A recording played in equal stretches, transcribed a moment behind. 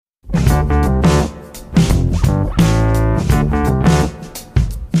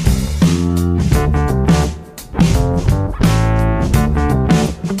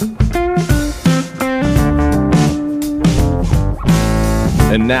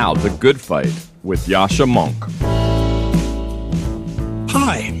And now, The Good Fight with Yascha Mounk.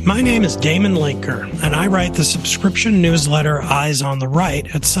 Hi, my name is Damon Linker, and I write the subscription newsletter Eyes on the Right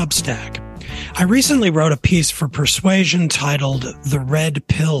at Substack. I recently wrote a piece for Persuasion titled The Red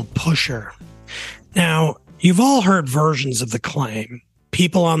Pill Pusher. Now, you've all heard versions of the claim.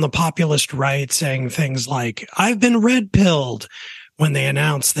 People on the populist right saying things like, "I've been red-pilled," when they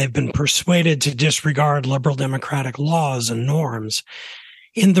announce they've been persuaded to disregard liberal democratic laws and norms.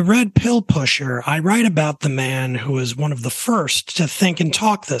 In The Red Pill Pusher, I write about the man who is one of the first to think and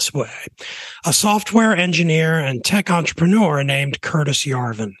talk this way, a software engineer and tech entrepreneur named Curtis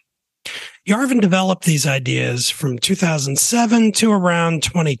Yarvin. Yarvin developed these ideas from 2007 to around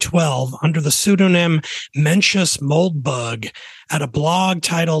 2012 under the pseudonym Mencius Moldbug at a blog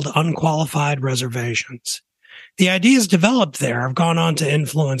titled Unqualified Reservations. The ideas developed there have gone on to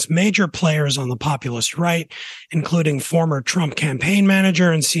influence major players on the populist right, including former Trump campaign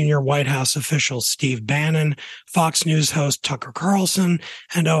manager and senior White House official Steve Bannon, Fox News host Tucker Carlson,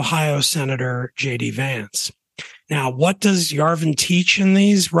 and Ohio Senator J.D. Vance. Now, what does Yarvin teach in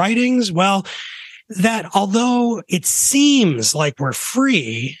these writings? Well, that although it seems like we're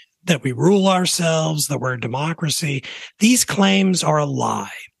free, that we rule ourselves, that we're a democracy, these claims are a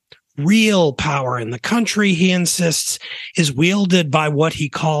lie. Real power in the country, he insists, is wielded by what he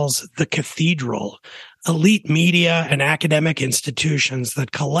calls the cathedral, elite media and academic institutions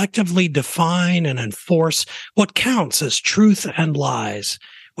that collectively define and enforce what counts as truth and lies,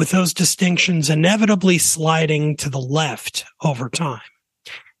 with those distinctions inevitably sliding to the left over time.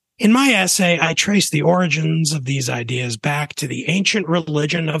 In my essay, I trace the origins of these ideas back to the ancient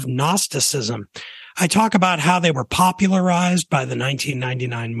religion of Gnosticism. I talk about how they were popularized by the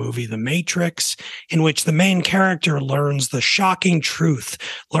 1999 movie The Matrix, in which the main character learns the shocking truth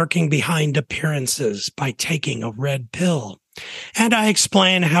lurking behind appearances by taking a red pill. And I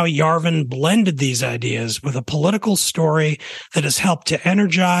explain how Yarvin blended these ideas with a political story that has helped to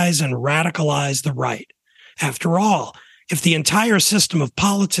energize and radicalize the right. After all, if the entire system of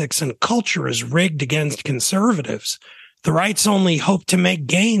politics and culture is rigged against conservatives, the right's only hope to make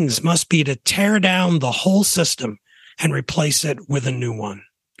gains must be to tear down the whole system and replace it with a new one.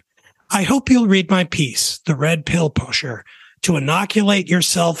 I hope you'll read my piece, The Red Pill Pusher, to inoculate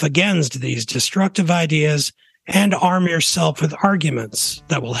yourself against these destructive ideas and arm yourself with arguments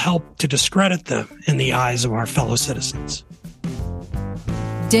that will help to discredit them in the eyes of our fellow citizens.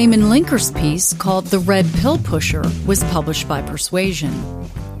 Damon Linker's piece, called The Red Pill Pusher, was published by Persuasion.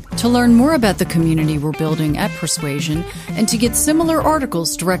 To learn more about the community we're building at Persuasion and to get similar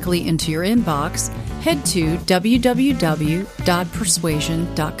articles directly into your inbox, head to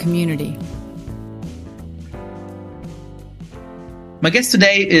www.persuasion.community. My guest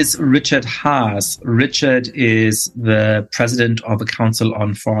today is Richard Haass. Richard is the president of the Council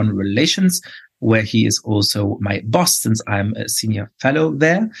on Foreign Relations, where he is also my boss since I'm a senior fellow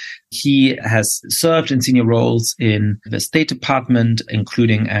there. He has served in senior roles in the State Department,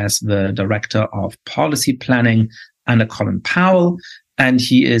 including as the director of policy planning under Colin Powell. And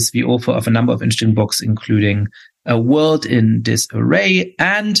he is the author of a number of interesting books, including A World in Disarray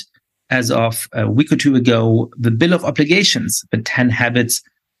and, as of a week or two ago, The Bill of Obligations, the 10 Habits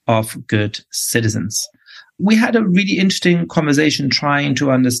of Good Citizens. We had a really interesting conversation trying to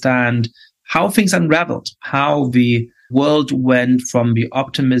understand how things unraveled, how the world went from the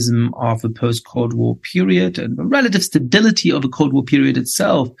optimism of the post-Cold War period and the relative stability of the Cold War period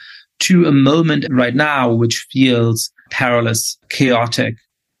itself to a moment right now which feels perilous, chaotic.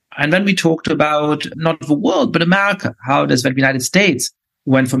 And then we talked about not the world, but America. How does the United States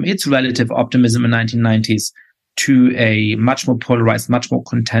went from its relative optimism in the 1990s to a much more polarized, much more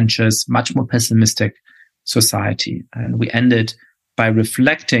contentious, much more pessimistic society. And we ended by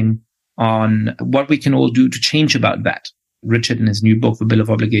reflecting on what we can all do to change about that. Richard, in his new book, The Bill of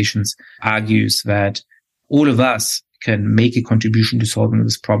Obligations, argues that all of us can make a contribution to solving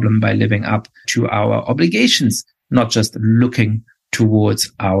this problem by living up to our obligations, not just looking towards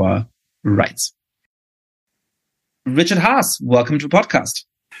our rights. Richard Haass, welcome to the podcast.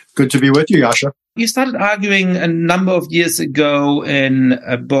 Good to be with you, Yascha. You started arguing a number of years ago in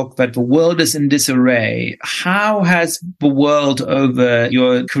a book that the world is in disarray. How has the world over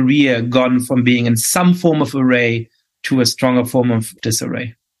your career gone from being in some form of array to a stronger form of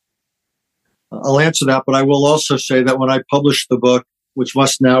disarray? I'll answer that, but I will also say that when I published the book, which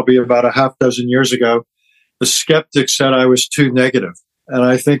must now be about a half dozen years ago, the skeptics said I was too negative. And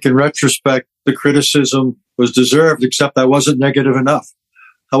I think in retrospect, the criticism was deserved, except I wasn't negative enough.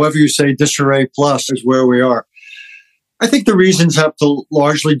 However you say, disarray plus is where we are. I think the reasons have to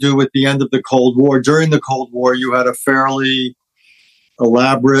largely do with the end of the Cold War. During the Cold War, you had a fairly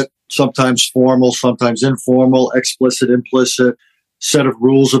elaborate, sometimes formal, sometimes informal, explicit, implicit set of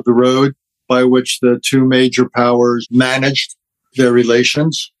rules of the road by which the two major powers managed their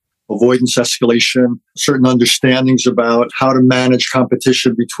relations, avoidance, escalation, certain understandings about how to manage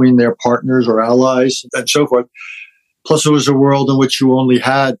competition between their partners or allies, and so forth. Plus, it was a world in which you only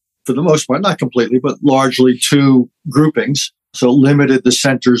had, for the most part, not completely, but largely two groupings. So it limited the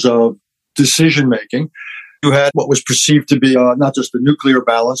centers of decision-making. You had what was perceived to be not just a nuclear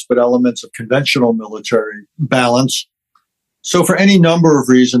balance, but elements of conventional military balance. So for any number of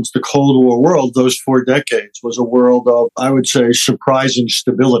reasons, the Cold War world, those 4 decades, was a world of, I would say, surprising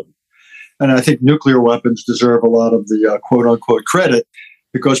stability. And I think nuclear weapons deserve a lot of the quote-unquote credit,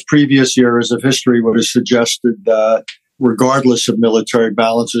 because previous eras of history would have suggested that regardless of military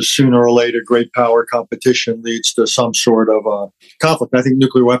balances, sooner or later, great power competition leads to some sort of conflict. I think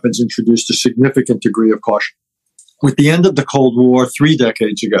nuclear weapons introduced a significant degree of caution. With the end of the Cold War 3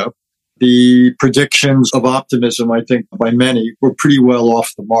 decades ago, the predictions of optimism, I think, by many, were pretty well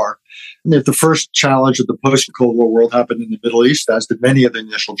off the mark. And if the first challenge of the post-Cold War world happened in the Middle East, as did many of the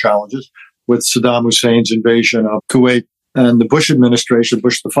initial challenges, with Saddam Hussein's invasion of Kuwait and the Bush administration,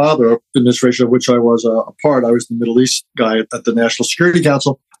 Bush the father administration, of which I was a part. I was the Middle East guy at the National Security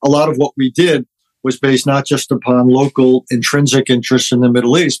Council. A lot of what we did was based not just upon local intrinsic interests in the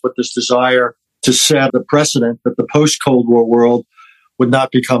Middle East, but this desire to set a precedent that the post-Cold War world would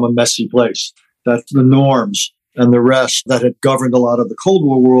not become a messy place, that the norms and the rest that had governed a lot of the Cold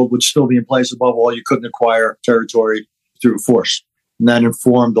War world would still be in place. Above all, you couldn't acquire territory through force. And that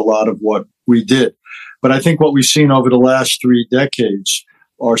informed a lot of what we did. But I think what we've seen over the last 3 decades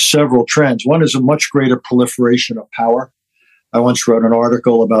are several trends. One is a much greater proliferation of power. I once wrote an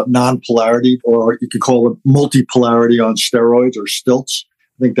article about non-polarity, or you could call it multipolarity on steroids or stilts.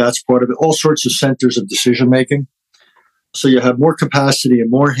 I think that's part of it. All sorts of centers of decision-making. So you have more capacity and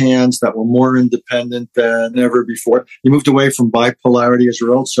more hands that were more independent than ever before. You moved away from bipolarity as a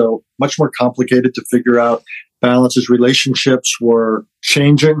result, so much more complicated to figure out balances. Relationships were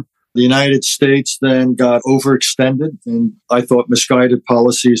changing. The United States then got overextended in, I thought, misguided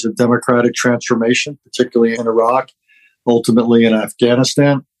policies of democratic transformation, particularly in Iraq, ultimately in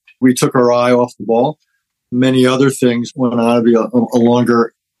Afghanistan. We took our eye off the ball. Many other things went on to be a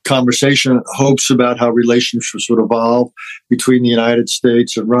longer conversation, hopes about how relationships would evolve between the United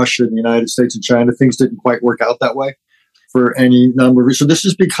States and Russia and the United States and China. Things didn't quite work out that way for any number of reasons. So this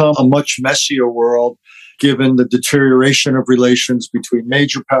has become a much messier world, given the deterioration of relations between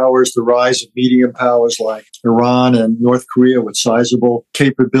major powers, the rise of medium powers like Iran and North Korea with sizable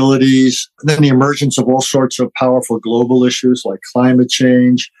capabilities, and then the emergence of all sorts of powerful global issues like climate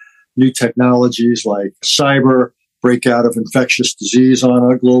change, new technologies like cyber, breakout of infectious disease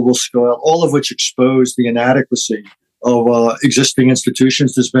on a global scale, all of which expose the inadequacy of existing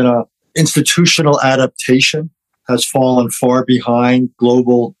institutions. There's been a institutional adaptation has fallen far behind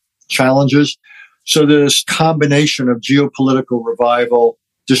global challenges. So this combination of geopolitical revival,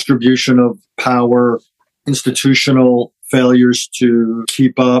 distribution of power, institutional failures to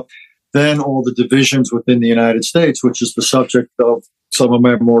keep up, then all the divisions within the United States, which is the subject of some of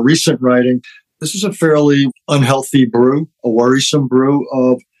my more recent writing. This is a fairly unhealthy brew, a worrisome brew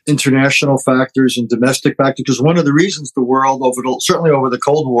of international factors and domestic factors, because one of the reasons the world, certainly over the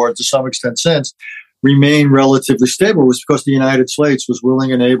Cold War, to some extent since, remained relatively stable was because the United States was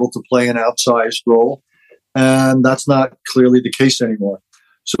willing and able to play an outsized role. And that's not clearly the case anymore.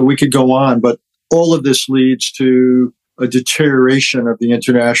 So we could go on, but all of this leads to a deterioration of the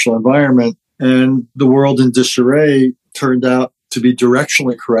international environment. And the world in disarray turned out to be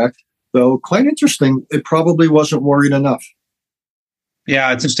directionally correct, though quite interesting. It probably wasn't worried enough.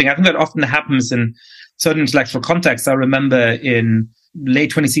 Yeah, it's interesting. I think that often happens in certain intellectual contexts. I remember in late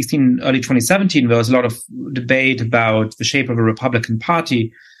 2016, early 2017, there was a lot of debate about the shape of a Republican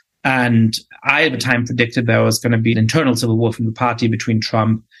Party. And I, at the time, predicted there was going to be an internal civil war from the party between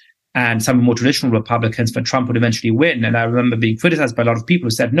Trump and some more traditional Republicans, but Trump would eventually win. And I remember being criticized by a lot of people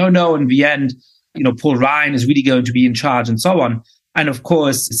who said, no, in the end, Paul Ryan is really going to be in charge and so on. And of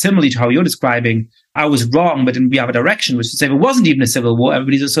course, similarly to how you're describing, I was wrong, but in the other direction, which is to say there wasn't even a civil war.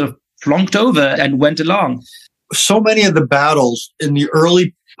 Everybody just sort of flunked over and went along. So many of the battles in the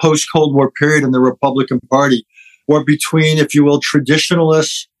early post-Cold War period in the Republican Party were between, if you will,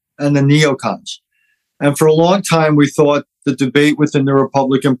 traditionalists and the neocons. And for a long time, we thought the debate within the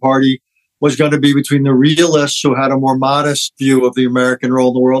Republican Party was going to be between the realists who had a more modest view of the American role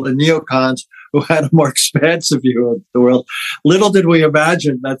in the world and neocons who had a more expansive view of the world. Little did we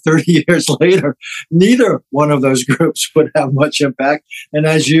imagine that 30 years later, neither one of those groups would have much impact. And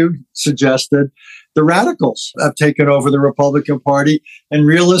as you suggested, the radicals have taken over the Republican Party, and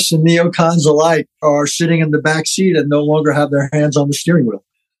realists and neocons alike are sitting in the back seat and no longer have their hands on the steering wheel.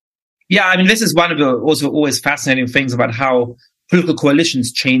 Yeah, I mean, this is one of the also always fascinating things about how political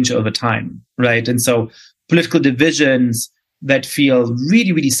coalitions change over time, right? And so political divisions that feel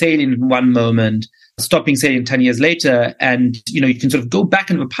really, really salient in one moment stop being salient 10 years later. And, you can sort of go back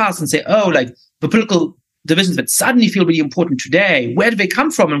into the past and say, oh, like the political divisions that suddenly feel really important today, where do they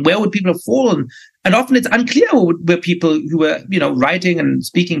come from and where would people have fallen? And often it's unclear where people who were, writing and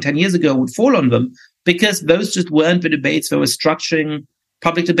speaking 10 years ago would fall on them, because those just weren't the debates that were structuring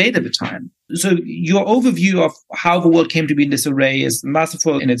public debate at the time. So your overview of how the world came to be in disarray is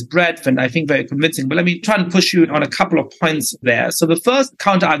masterful in its breadth and I think very convincing. But let me try and push you on a couple of points there. So the first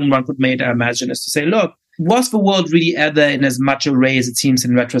counter-argument one could make, I imagine, is to say, look, was the world really ever in as much array as it seems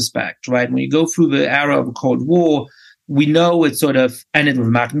in retrospect, right? When you go through the era of the Cold War, we know it sort of ended with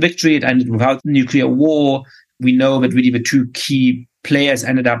American victory. It ended without nuclear war. We know that really the two key players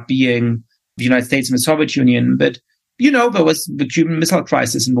ended up being the United States and the Soviet Union. But there was the Cuban Missile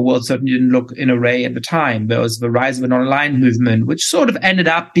Crisis, and the world certainly didn't look in array at the time. There was the rise of the non-aligned movement, which sort of ended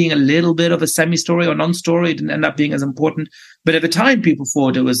up being a little bit of a semi-story or non-story. It didn't end up being as important. But at the time, people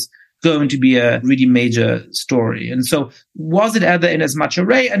thought it was going to be a really major story. And so was it ever in as much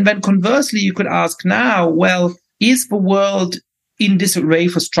array? And then conversely, you could ask now, well, is the world in disarray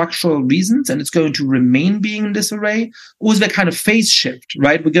for structural reasons and it's going to remain being in disarray? Or is there kind of phase shift,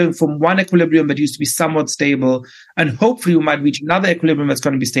 right? We're going from one equilibrium that used to be somewhat stable, and hopefully we might reach another equilibrium that's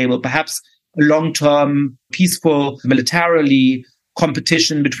going to be stable, perhaps a long-term, peaceful, militarily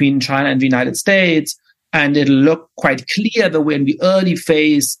competition between China and the United States. And it'll look quite clear that we're in the early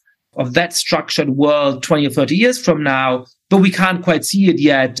phase of that structured world 20 or 30 years from now, but we can't quite see it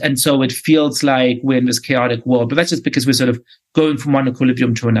yet. And so it feels like we're in this chaotic world. But that's just because we're sort of going from one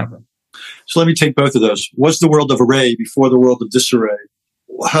equilibrium to another. So let me take both of those. Was the world of array before the world of disarray?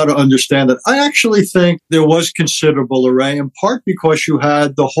 How to understand it? I actually think there was considerable array, in part because you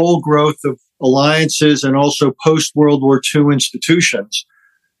had the whole growth of alliances and also post-World War II institutions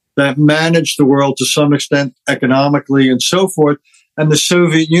that managed the world to some extent economically and so forth. And the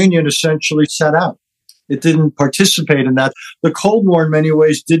Soviet Union essentially sat out. It didn't participate in that. The Cold War, in many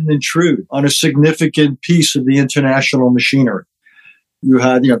ways, didn't intrude on a significant piece of the international machinery. You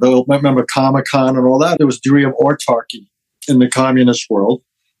had, remember Comic-Con and all that. There was a degree of autarky in the communist world.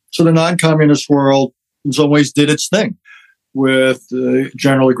 So the non-communist world, in some ways, did its thing with the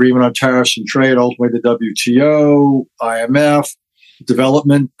general agreement on tariffs and trade, ultimately the WTO, IMF,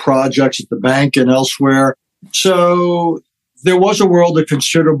 development projects at the bank and elsewhere. So there was a world of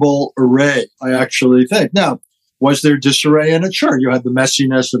considerable array, I actually think. Now, was there disarray in it? Sure, you had the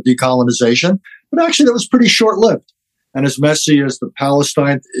messiness of decolonization, but actually that was pretty short-lived. And as messy as the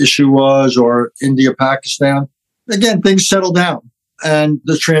Palestine issue was, or India-Pakistan, again, things settled down. And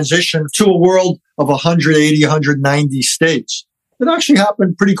the transition to a world of 180, 190 states, it actually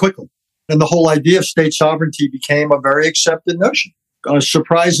happened pretty quickly. And the whole idea of state sovereignty became a very accepted notion.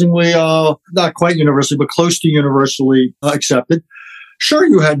 Surprisingly, not quite universally, but close to universally accepted. Sure,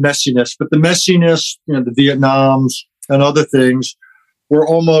 you had messiness, but the messiness, the Vietnams and other things were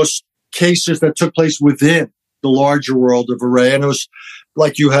almost cases that took place within the larger world of array. And it was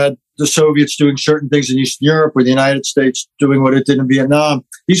like you had the Soviets doing certain things in Eastern Europe or the United States doing what it did in Vietnam.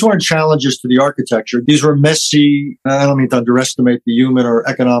 These weren't challenges to the architecture. These were messy. I don't mean to underestimate the human or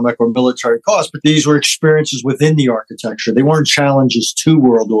economic or military cost, but these were experiences within the architecture. They weren't challenges to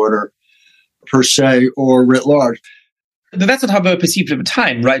world order per se or writ large. But that's not how they were perceived at the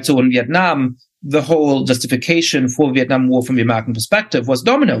time, right? So in Vietnam, the whole justification for the Vietnam War from the American perspective was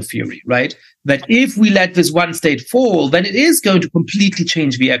domino theory, right? That if we let this one state fall, then it is going to completely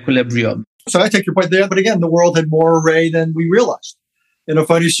change the equilibrium. So I take your point there. But again, the world had more array than we realized. In a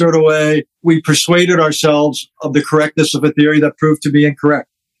funny sort of way, we persuaded ourselves of the correctness of a theory that proved to be incorrect.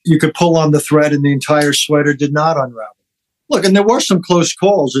 You could pull on the thread and the entire sweater did not unravel. Look, and there were some close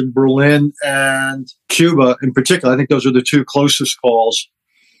calls in Berlin and Cuba in particular. I think those are the two closest calls,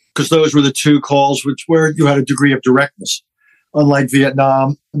 because those were the two calls where you had a degree of directness. Unlike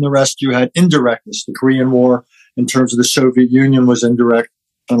Vietnam and the rest, you had indirectness. The Korean War, in terms of the Soviet Union, was indirect,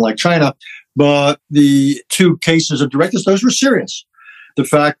 unlike China. But the two cases of directness, those were serious. The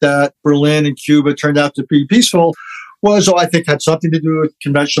fact that Berlin and Cuba turned out to be peaceful I think, had something to do with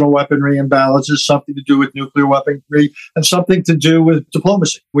conventional weaponry imbalances, something to do with nuclear weaponry, and something to do with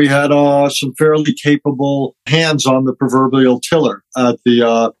diplomacy. We had some fairly capable hands on the proverbial tiller at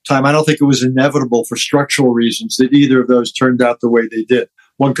the time. I don't think it was inevitable for structural reasons that either of those turned out the way they did.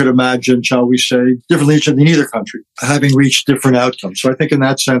 one could imagine, shall we say, different leadership in either country, having reached different outcomes. So I think in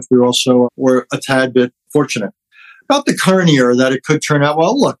that sense, we also were a tad bit fortunate. About the current era, that it could turn out,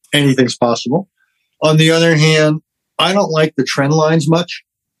 well, look, anything's possible. On the other hand, I don't like the trend lines much.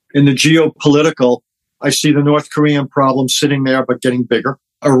 In the geopolitical, I see the North Korean problem sitting there, but getting bigger.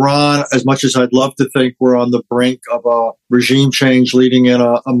 Iran, as much as I'd love to think we're on the brink of a regime change leading in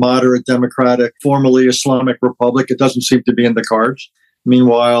a moderate democratic, formerly Islamic republic, it doesn't seem to be in the cards.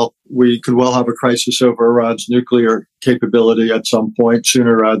 Meanwhile, we could well have a crisis over Iran's nuclear capability at some point,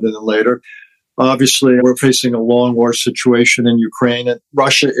 sooner rather than later. Obviously, we're facing a long war situation in Ukraine, and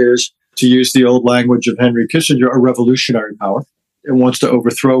Russia is, to use the old language of Henry Kissinger, a revolutionary power. It wants to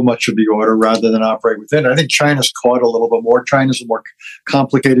overthrow much of the order rather than operate within it. I think China's caught a little bit more. China's a more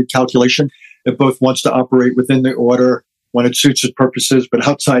complicated calculation. It both wants to operate within the order when it suits its purposes, but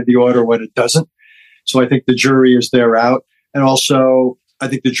outside the order when it doesn't. So I think the jury is there out. And also, I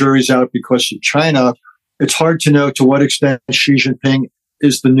think the jury's out because of China. It's hard to know to what extent Xi Jinping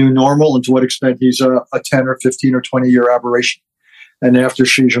is the new normal and to what extent he's a 10 or 15 or 20-year aberration. And after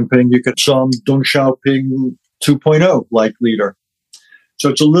Xi Jinping, you get some Deng Xiaoping 2.0 like leader. So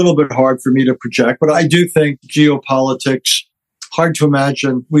it's a little bit hard for me to project, but I do think geopolitics, hard to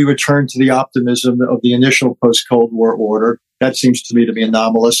imagine we return to the optimism of the initial post-Cold War order. That seems to me to be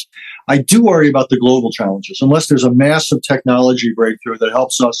anomalous. I do worry about the global challenges. Unless there's a massive technology breakthrough that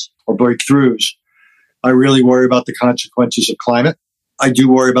helps us, or breakthroughs, I really worry about the consequences of climate. I do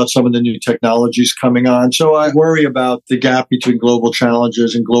worry about some of the new technologies coming on. So I worry about the gap between global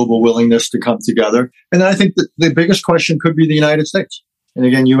challenges and global willingness to come together. And I think that the biggest question could be the United States. And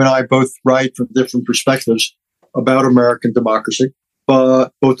again, you and I both write from different perspectives about American democracy, but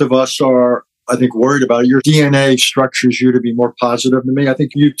both of us are, I think, worried about it. Your DNA structures you to be more positive than me. I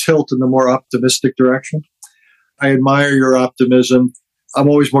think you tilt in the more optimistic direction. I admire your optimism. I'm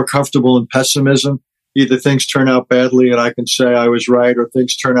always more comfortable in pessimism. Either things turn out badly and I can say I was right, or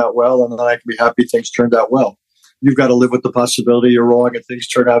things turn out well and then I can be happy things turned out well. You've got to live with the possibility you're wrong and things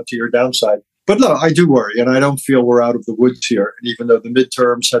turn out to your downside. But no, I do worry, and I don't feel we're out of the woods here. And even though the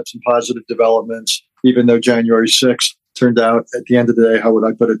midterms had some positive developments, even though January 6th turned out, at the end of the day, how would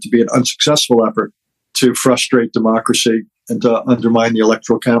I put it, to be an unsuccessful effort to frustrate democracy and to undermine the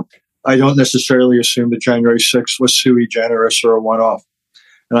electoral count, I don't necessarily assume that January 6th was sui generis or a one-off.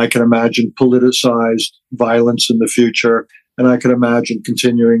 And I can imagine politicized violence in the future, and I can imagine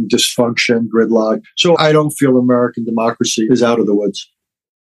continuing dysfunction, gridlock. So I don't feel American democracy is out of the woods.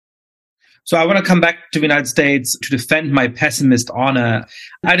 So I want to come back to the United States to defend my pessimist honor.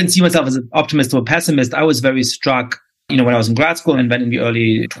 I didn't see myself as an optimist or a pessimist. I was very struck, when I was in grad school and then in the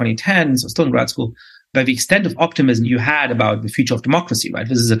early 2010s, so still in grad school, by the extent of optimism you had about the future of democracy, right?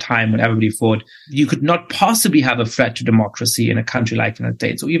 This is a time when everybody thought you could not possibly have a threat to democracy in a country like the United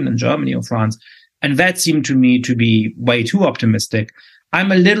States or even in Germany or France. And that seemed to me to be way too optimistic.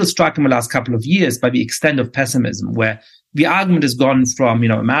 I'm a little struck in the last couple of years by the extent of pessimism, where the argument has gone from,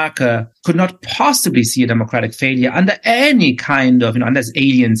 America could not possibly see a democratic failure under any kind of, unless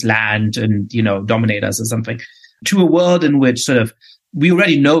aliens land and, dominate us or something, to a world in which sort of we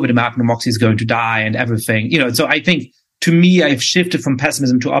already know that American democracy is going to die and everything. So I think, to me, I've shifted from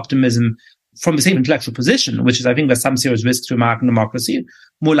pessimism to optimism from the same intellectual position, which is, I think there's some serious risks to American democracy.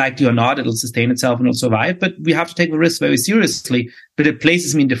 More likely or not, it'll sustain itself and it'll survive. But we have to take the risk very seriously. But it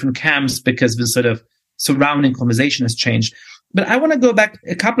places me in different camps because the sort of surrounding conversation has changed. But I want to go back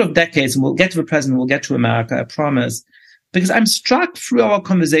a couple of decades, and we'll get to the present, we'll get to America, I promise, because I'm struck through our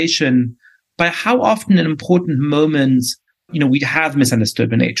conversation by how often in important moments, we have misunderstood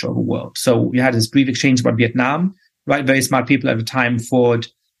the nature of the world. So we had this brief exchange about Vietnam, right? Very smart people at the time thought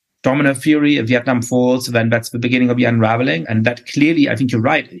domino theory, if Vietnam falls, then that's the beginning of the unraveling. And that clearly, I think you're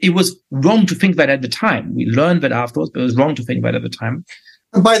right. It was wrong to think that at the time. We learned that afterwards, but it was wrong to think that at the time.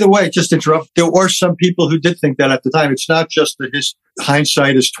 And by the way, just to interrupt, there were some people who did think that at the time. It's not just that his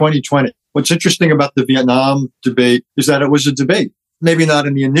hindsight is 2020. What's interesting about the Vietnam debate is that it was a debate. Maybe not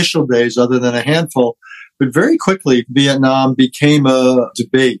in the initial days, other than a handful, but very quickly, Vietnam became a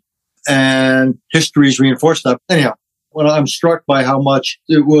debate, and history's reinforced that. Anyhow, I'm struck by how much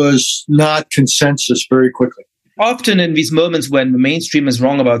it was not consensus very quickly. Often in these moments when the mainstream is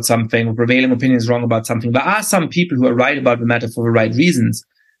wrong about something, or prevailing opinion is wrong about something, there are some people who are right about the matter for the right reasons.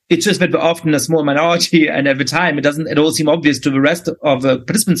 It's just that we're often a small minority, and at the time it all seem obvious to the rest of the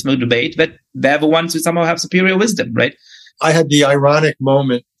participants in the debate that they're the ones who somehow have superior wisdom, right? I had the ironic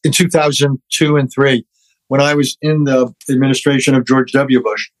moment in 2002 and 2003 when I was in the administration of George W.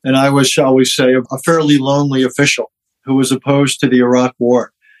 Bush, and I was, shall we say, a fairly lonely official who was opposed to the Iraq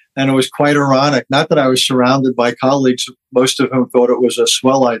War. And it was quite ironic. Not that I was surrounded by colleagues, most of whom thought it was a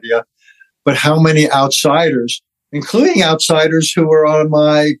swell idea, but how many outsiders, including outsiders who were on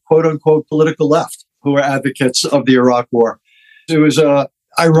my quote unquote political left, who were advocates of the Iraq War. It was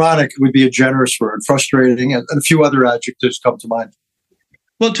ironic, would be a generous word, frustrating, and a few other adjectives come to mind.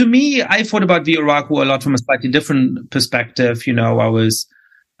 Well, to me, I thought about the Iraq War a lot from a slightly different perspective. I was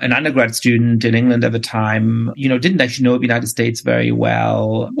an undergrad student in England at the time, didn't actually know the United States very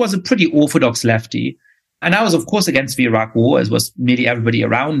well, was a pretty orthodox lefty. And I was, of course, against the Iraq War, as was nearly everybody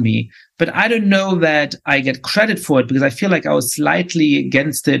around me. But I don't know that I get credit for it because I feel like I was slightly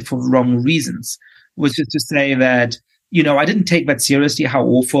against it for the wrong reasons, which is to say that I didn't take that seriously, how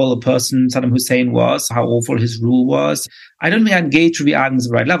awful a person Saddam Hussein was, how awful his rule was. I don't think I engaged with the arguments at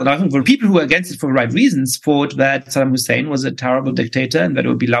the right level. I think for people who were against it for the right reasons thought that Saddam Hussein was a terrible dictator and that it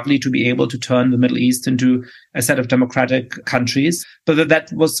would be lovely to be able to turn the Middle East into a set of democratic countries, but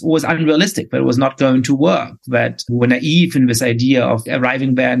that was unrealistic, that it was not going to work, that we were naive in this idea of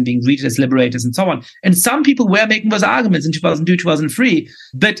arriving there and being greeted as liberators and so on. And some people were making those arguments in 2002, 2003,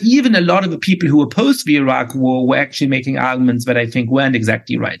 but even a lot of the people who opposed the Iraq War were actually making arguments that I think weren't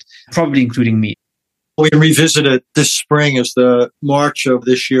exactly right, probably including me. We revisited this spring as the March of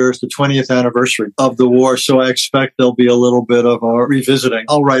this year is the 20th anniversary of the war. So I expect there'll be a little bit of a revisiting.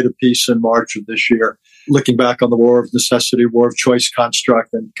 I'll write a piece in March of this year, looking back on the war of necessity, war of choice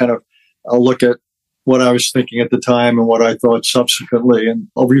construct, and I'll look at what I was thinking at the time and what I thought subsequently. And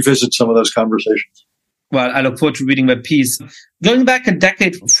I'll revisit some of those conversations. Well, I look forward to reading that piece. Going back a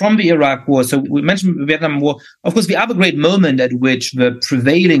decade from the Iraq War, so we mentioned the Vietnam War, of course, the other great moment at which the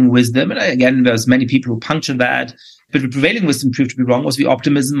prevailing wisdom, and again, there's many people who punctured that, but the prevailing wisdom proved to be wrong, was the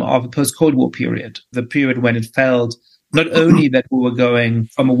optimism of the post-Cold War period, the period when it felt not only that we were going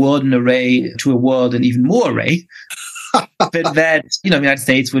from a world in array to a world in even more array, but that, the United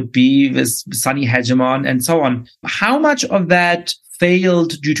States would be this sunny hegemon and so on. How much of that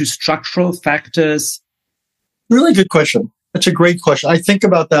failed due to structural factors? Really good question. That's a great question. I think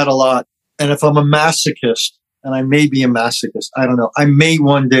about that a lot. And if I'm a masochist, and I may be a masochist, I don't know, I may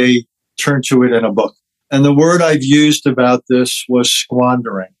one day turn to it in a book. And the word I've used about this was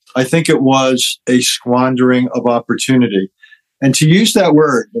squandering. I think it was a squandering of opportunity. And to use that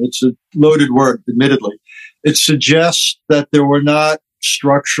word, and it's a loaded word, admittedly, it suggests that there were not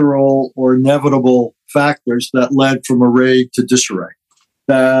structural or inevitable factors that led from array to disarray.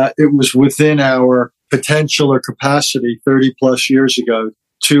 That it was within our potential or capacity 30 plus years ago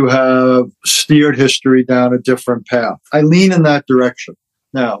to have steered history down a different path. I lean in that direction.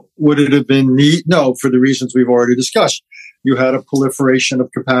 Now, would it have been neat? No, for the reasons we've already discussed. You had a proliferation of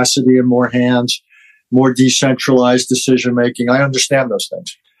capacity and more hands, more decentralized decision making. I understand those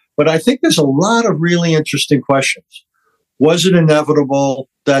things. But I think there's a lot of really interesting questions. Was it inevitable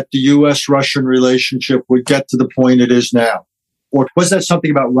that the U.S.-Russian relationship would get to the point it is now? Or was that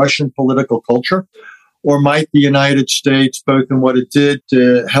something about Russian political culture? Or might the United States, both in what it did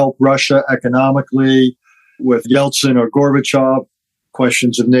to help Russia economically with Yeltsin or Gorbachev,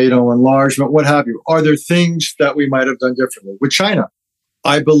 questions of NATO enlargement, what have you? Are there things that we might have done differently? With China,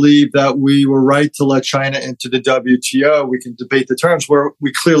 I believe that we were right to let China into the WTO. We can debate the terms. Where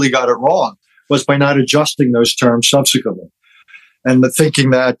we clearly got it wrong was by not adjusting those terms subsequently. And the thinking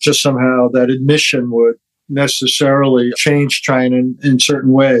that just somehow that admission would necessarily change China in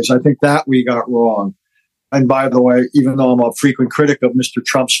certain ways. I think that we got wrong. And by the way, even though I'm a frequent critic of Mr.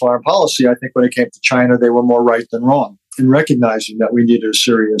 Trump's foreign policy, I think when it came to China, they were more right than wrong in recognizing that we needed a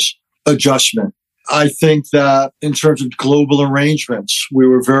serious adjustment. I think that in terms of global arrangements, we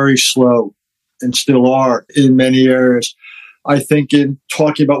were very slow and still are in many areas. I think in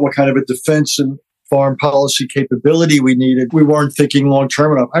talking about what kind of a defense and foreign policy capability we needed, we weren't thinking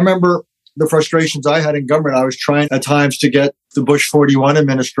long-term enough. I remember the frustrations I had in government. I was trying at times to get the Bush 41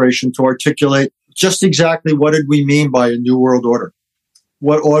 administration to articulate just exactly what did we mean by a new world order?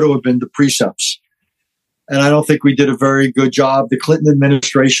 What ought to have been the precepts? And I don't think we did a very good job. The Clinton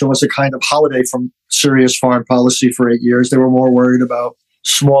administration was a kind of holiday from serious foreign policy for 8 years. They were more worried about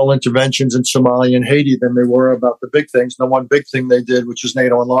small interventions in Somalia and Haiti than they were about the big things. And the one big thing they did, which was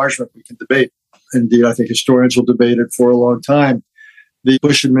NATO enlargement, we can debate. Indeed, I think historians will debate it for a long time. The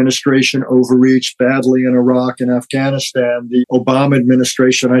Bush administration overreached badly in Iraq and Afghanistan. The Obama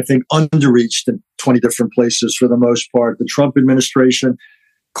administration, I think, underreached in 20 different places for the most part. The Trump administration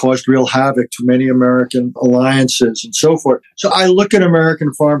caused real havoc to many American alliances and so forth. So I look at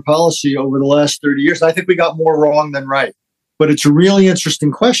American foreign policy over the last 30 years. I think we got more wrong than right. But it's a really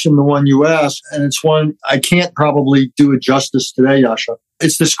interesting question, the one you asked, and it's one I can't probably do it justice today, Yasha.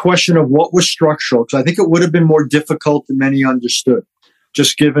 It's this question of what was structural, because I think it would have been more difficult than many understood.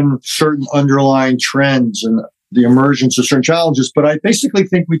 just given certain underlying trends and the emergence of certain challenges. But I basically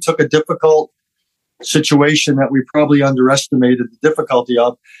think we took a difficult situation that we probably underestimated the difficulty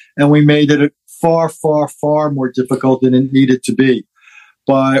of, and we made it far, far, far more difficult than it needed to be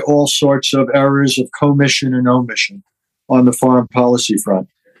by all sorts of errors of commission and omission on the foreign policy front.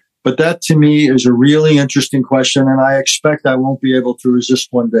 But that, to me, is a really interesting question, and I expect I won't be able to resist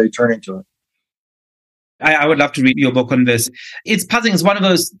one day turning to it. I would love to read your book on this. It's puzzling. It's one of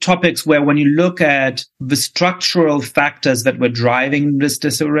those topics where when you look at the structural factors that were driving this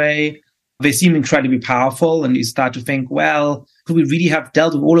disarray, they seem incredibly powerful, and you start to think, well, could we really have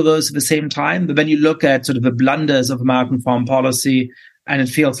dealt with all of those at the same time? But then you look at sort of the blunders of American foreign policy, and it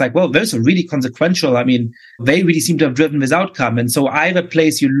feels like, well, those are really consequential. I mean, they really seem to have driven this outcome. And so either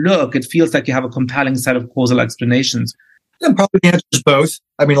place you look, it feels like you have a compelling set of causal explanations. And probably the answer is both.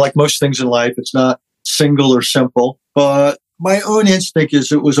 I mean, like most things in life, it's not single or simple. But my own instinct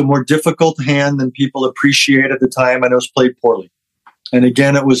is it was a more difficult hand than people appreciate at the time, and it was played poorly. And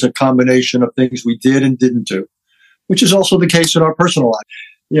again, it was a combination of things we did and didn't do, which is also the case in our personal life.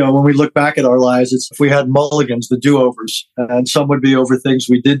 You know, when we look back at our lives, it's if we had mulligans, the do-overs, and some would be over things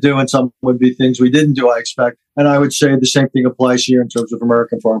we did do and some would be things we didn't do, I expect. And I would say the same thing applies here in terms of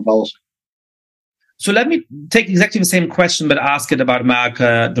American foreign policy. So let me take exactly the same question, but ask it about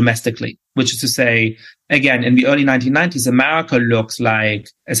America domestically, which is to say, again, in the early 1990s, America looks like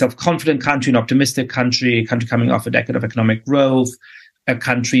a self-confident country, an optimistic country, a country coming off a decade of economic growth, a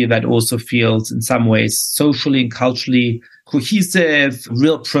country that also feels in some ways socially and culturally cohesive,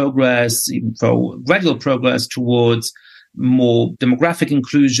 real progress, even though gradual progress towards more demographic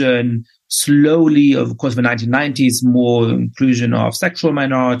inclusion, slowly, of course, the 1990s, more inclusion of sexual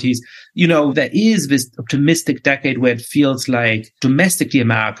minorities. You know, there is this optimistic decade where it feels like domestically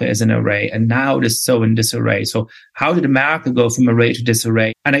America is in array, and now it is so in disarray. So how did America go from array to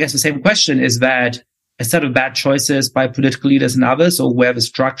disarray? And I guess the same question is that a set of bad choices by political leaders and others, or where the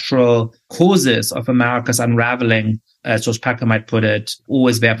structural causes of America's unraveling, as George Packer might put it,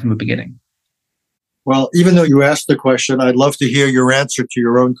 always there from the beginning? Well, even though you asked the question, I'd love to hear your answer to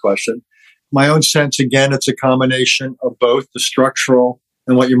your own question. My own sense, again, it's a combination of both the structural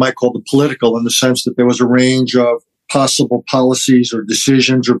and what you might call the political, in the sense that there was a range of possible policies or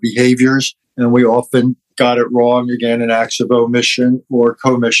decisions or behaviors, and we often got it wrong, again, in acts of omission or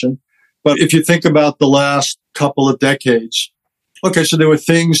commission. But if you think about the last couple of decades, okay, so there were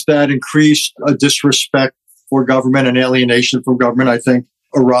things that increased a disrespect for government and alienation from government. I think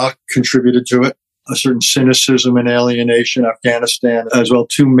Iraq contributed to it, a certain cynicism and alienation, Afghanistan as well,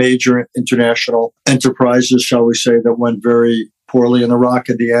 two major international enterprises, shall we say, that went very poorly. In Iraq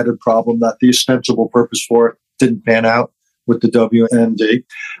had the added problem that the ostensible purpose for it didn't pan out with the WMD.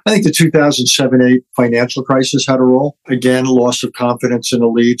 I think the 2007-8 financial crisis had a role. Again, loss of confidence in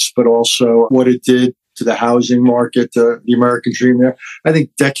elites, but also what it did to the housing market, the American dream there. I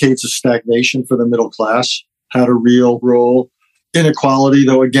think decades of stagnation for the middle class had a real role. Inequality,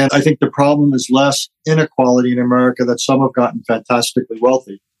 though, again, I think the problem is less inequality in America, that some have gotten fantastically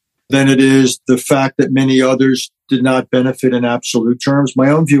wealthy, than it is the fact that many others did not benefit in absolute terms.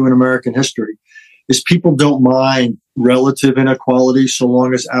 My own view in American history is people don't mind relative inequality so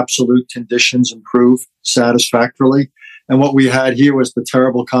long as absolute conditions improve satisfactorily. And what we had here was the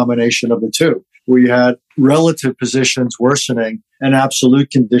terrible combination of the two. We had relative positions worsening and absolute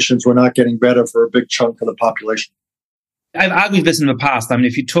conditions were not getting better for a big chunk of the population. I've argued this in the past. I mean,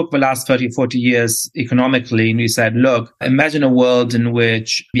 if you took the last 30, 40 years economically and you said, look, imagine a world in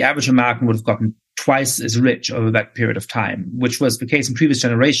which the average American would have gotten twice as rich over that period of time, which was the case in previous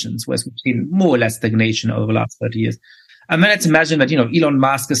generations, whereas we've seen more or less stagnation over the last 30 years. And then let's imagine that, Elon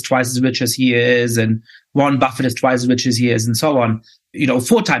Musk is twice as rich as he is, and Warren Buffett is twice as rich as he is, and so on.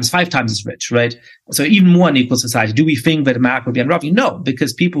 4 times, 5 times as rich, right? So even more unequal society. Do we think that America would be unraveling? No,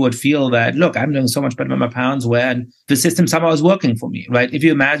 because people would feel that, look, I'm doing so much better than my parents were, and the system somehow is working for me, right? If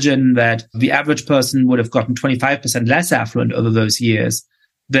you imagine that the average person would have gotten 25% less affluent over those years,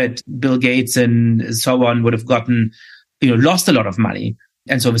 that Bill Gates and so on would have gotten, lost a lot of money,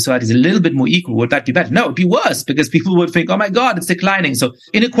 and so the society is a little bit more equal, would that be better? No, it'd be worse, because people would think, oh my God, it's declining. So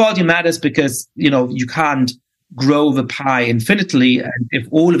inequality matters because, you can't grow the pie infinitely. And if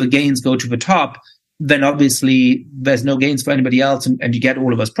all of the gains go to the top, then obviously there's no gains for anybody else, and you get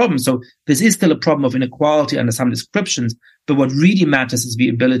all of those problems. So this is still a problem of inequality under some descriptions, but what really matters is the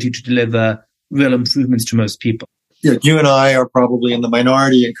ability to deliver real improvements to most people. Yeah, you and I are probably in the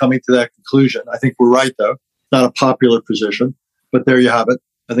minority in coming to that conclusion. I think we're right, though. Not a popular position, but there you have it.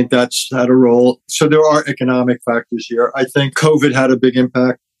 I think that's had a role. So there are economic factors here. I think COVID had a big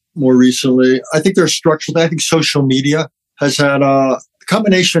impact more recently. I think there's structural. I think social media has had a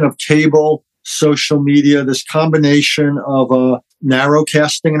combination of cable, social media, this combination of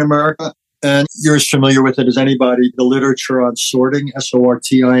narrowcasting in America. And you're as familiar with it as anybody, the literature on sorting,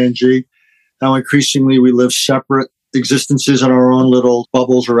 S-O-R-T-I-N-G, how increasingly we live separate existences in our own little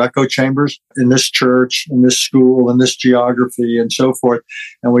bubbles or echo chambers in this church, in this school, in this geography, and so forth.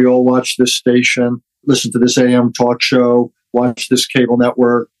 And we all watch this station, listen to this AM talk show, watch this cable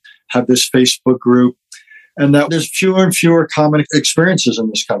network, have this Facebook group, and that there's fewer and fewer common experiences in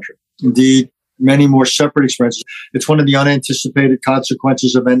this country. Indeed, many more separate experiences. It's one of the unanticipated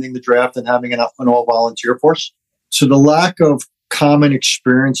consequences of ending the draft and having an all-volunteer force. So the lack of common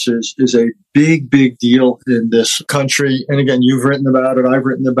experiences is a big, big deal in this country. And again, you've written about it, I've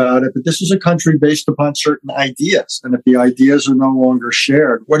written about it, but this is a country based upon certain ideas. And if the ideas are no longer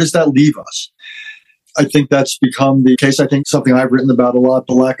shared, where does that leave us? I think that's become the case. I think something I've written about a lot,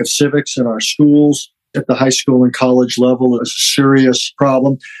 the lack of civics in our schools at the high school and college level is a serious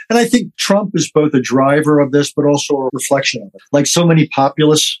problem. And I think Trump is both a driver of this, but also a reflection of it. Like so many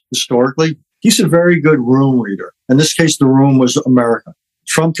populists historically, he's a very good room reader. In this case, the room was America.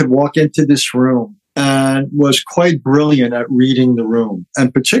 Trump could walk into this room and was quite brilliant at reading the room,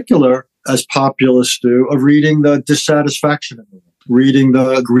 in particular, as populists do, of reading the dissatisfaction in the room, reading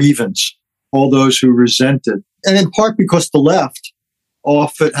the grievance, all those who resented. And in part because the left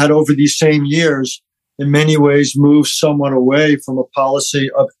often had over these same years, in many ways, moved somewhat away from a policy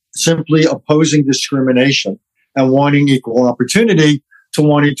of simply opposing discrimination and wanting equal opportunity to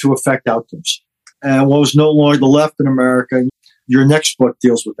wanting to affect outcomes. And what was no longer the left in America, your next book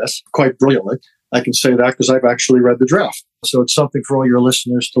deals with this quite brilliantly. I can say that because I've actually read the draft. So it's something for all your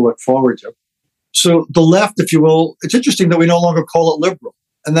listeners to look forward to. So the left, if you will, it's interesting that we no longer call it liberal.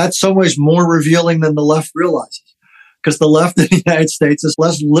 And that's some ways more revealing than the left realizes. Because the left in the United States is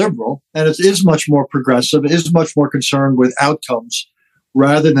less liberal and it is much more progressive, it is much more concerned with outcomes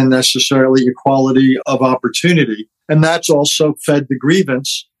rather than necessarily equality of opportunity. And that's also fed the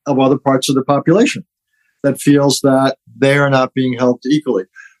grievance of other parts of the population that feels that they are not being held equally.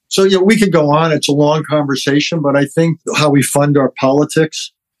 So, we could go on. It's a long conversation, but I think how we fund our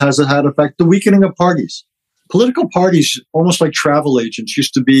politics has had effect. The weakening of parties. Political parties, almost like travel agents,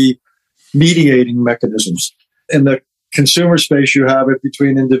 used to be mediating mechanisms. In the consumer space, you have it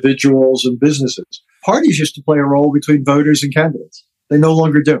between individuals and businesses. Parties used to play a role between voters and candidates. They no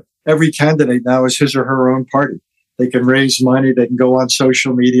longer do. Every candidate now is his or her own party. They can raise money. They can go on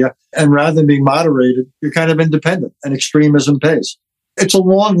social media. And rather than being moderated, you're kind of independent, and extremism pays. It's a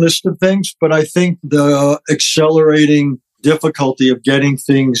long list of things, but I think the accelerating difficulty of getting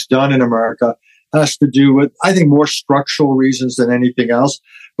things done in America has to do with, I think, more structural reasons than anything else.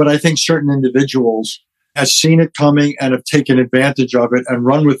 But I think certain individuals have seen it coming and have taken advantage of it and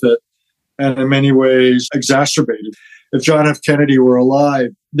run with it, and in many ways exacerbated. If John F. Kennedy were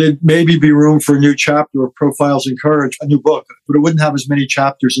alive, there'd maybe be room for a new chapter of Profiles in Courage, a new book, but it wouldn't have as many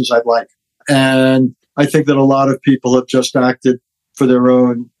chapters as I'd like. And I think that a lot of people have just acted for their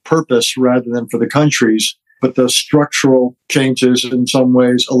own purpose rather than for the country's, but the structural changes in some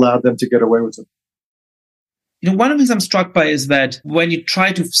ways allowed them to get away with it. One of the things I'm struck by is that when you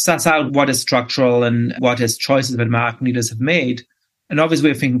try to suss out what is structural and what is choices that American leaders have made, an obvious way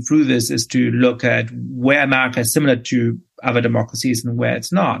of thinking through this is to look at where America is similar to other democracies and where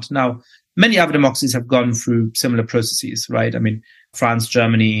it's not. Now, many other democracies have gone through similar processes, right? I mean, France,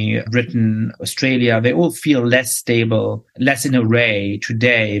 Germany, Britain, Australia, they all feel less stable, less in array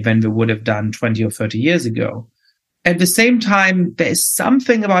today than they would have done 20 or 30 years ago. At the same time, there is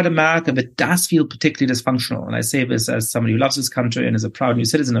something about America that does feel particularly dysfunctional. And I say this as somebody who loves this country and is a proud new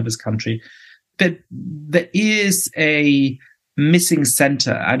citizen of this country, that there is a missing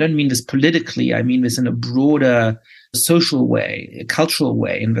center. I don't mean this politically. I mean this in a broader social way, a cultural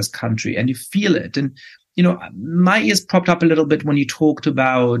way in this country. And you feel it. And, my ears popped up a little bit when you talked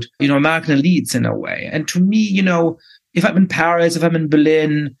about, American elites in a way. And to me, if I'm in Paris, if I'm in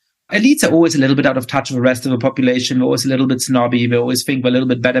Berlin, elites are always a little bit out of touch with the rest of the population. They're always a little bit snobby. They always think they're a little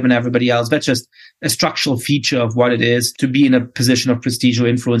bit better than everybody else. That's just a structural feature of what it is to be in a position of prestige or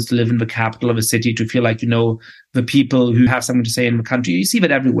influence, to live in the capital of a city, to feel like you know the people who have something to say in the country. You see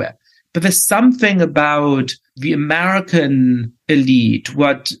that everywhere. But there's something about the American elite,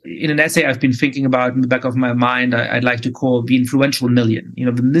 what in an essay I've been thinking about in the back of my mind, I'd like to call the influential million.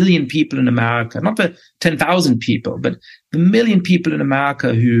 The million people in America, not the 10,000 people, but the million people in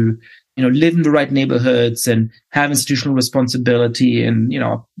America who, live in the right neighborhoods and have institutional responsibility and,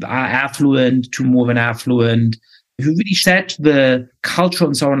 are affluent to more than affluent, who really set the cultural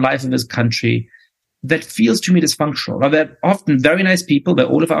and so on life of this country. that feels to me dysfunctional. Now, they're often very nice people. They're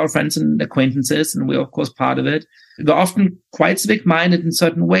all of our friends and acquaintances, and we're, of course, part of it. They're often quite civic-minded in a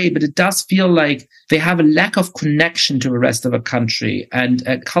certain way, but it does feel like they have a lack of connection to the rest of a country and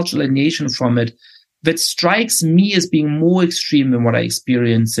a cultural alienation from it that strikes me as being more extreme than what I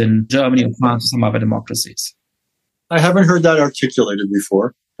experience in Germany or France or some other democracies. I haven't heard that articulated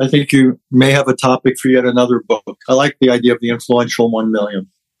before. I think you may have a topic for yet another book. I like the idea of the influential 1 million.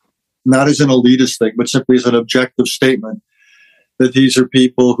 Not as an elitist thing, but simply as an objective statement that these are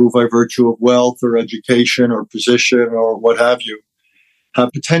people who, by virtue of wealth or education or position or what have you,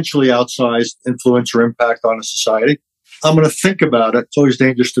 have potentially outsized influence or impact on a society. I'm going to think about it. It's always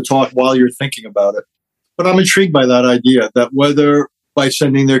dangerous to talk while you're thinking about it. But I'm intrigued by that idea that whether by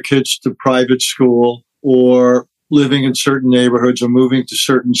sending their kids to private school or living in certain neighborhoods or moving to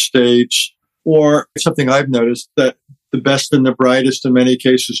certain states, or something I've noticed that the best and the brightest in many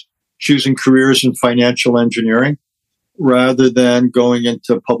cases choosing careers in financial engineering rather than going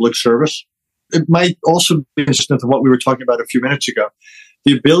into public service. It might also be consistent with what we were talking about a few minutes ago.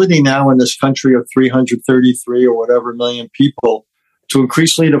 The ability now in this country of 333 or whatever million people to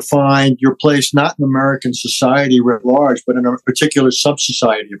increasingly define your place not in American society writ large, but in a particular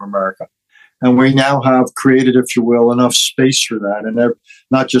sub-society of America. And we now have created, if you will, enough space for that, and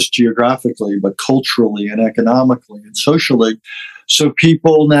not just geographically, but culturally and economically and socially. So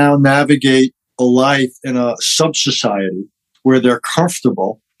people now navigate a life in a sub-society where they're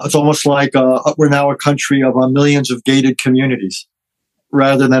comfortable. It's almost like we're now a country of millions of gated communities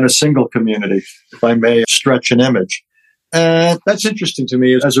rather than a single community, if I may stretch an image. And that's interesting to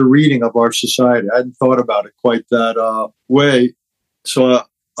me as a reading of our society. I hadn't thought about it quite that way. So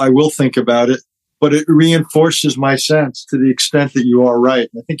I will think about it, but it reinforces my sense to the extent that you are right.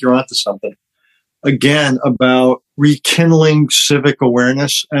 And I think you're onto something. Again, about rekindling civic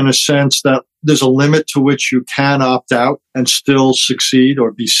awareness and a sense that there's a limit to which you can opt out and still succeed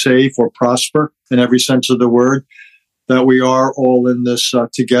or be safe or prosper in every sense of the word, that we are all in this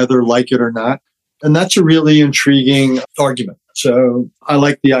together, like it or not. And that's a really intriguing argument. So I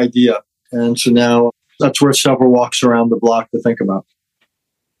like the idea. And so now that's worth several walks around the block to think about.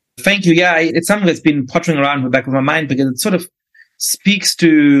 Thank you. Yeah, it's something that's been pottering around in the back of my mind because it sort of speaks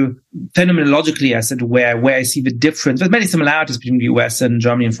to phenomenologically, as it were, where I see the difference. There's many similarities between the US and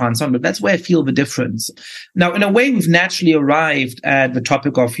Germany and France, but that's where I feel the difference. Now, in a way, we've naturally arrived at the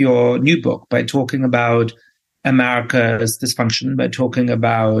topic of your new book by talking about America's dysfunction, by talking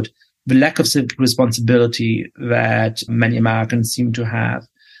about the lack of civic responsibility that many Americans seem to have.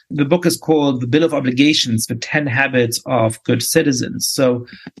 The book is called The Bill of Obligations, the 10 Habits of Good Citizens. So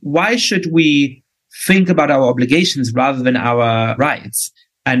why should we think about our obligations rather than our rights?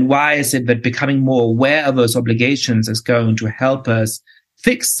 And why is it that becoming more aware of those obligations is going to help us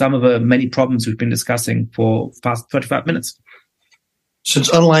fix some of the many problems we've been discussing for the past 35 minutes? Since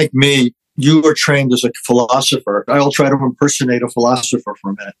unlike me, you are trained as a philosopher, I'll try to impersonate a philosopher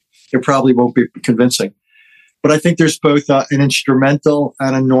for a minute. It probably won't be convincing. But I think there's both an instrumental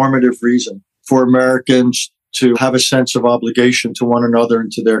and a normative reason for Americans to have a sense of obligation to one another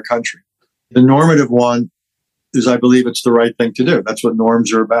and to their country. The normative one is, I believe it's the right thing to do. That's what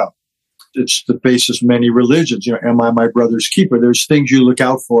norms are about. It's the basis of many religions. You know, am I my brother's keeper? There's things you look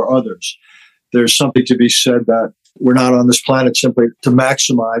out for others. There's something to be said that we're not on this planet simply to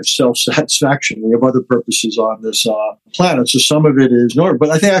maximize self-satisfaction. We have other purposes on this planet. So some of it is normal,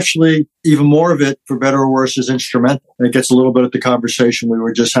 but I think actually even more of it, for better or worse, is instrumental. And it gets a little bit at the conversation we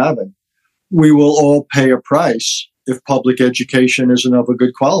were just having. We will all pay a price if public education isn't of a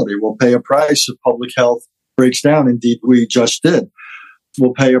good quality. We'll pay a price if public health breaks down. Indeed, we just did.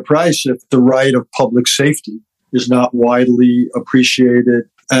 We'll pay a price if the right of public safety is not widely appreciated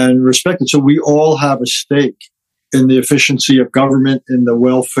and respected. So we all have a stake in the efficiency of government, in the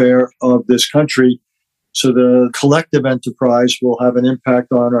welfare of this country. So the collective enterprise will have an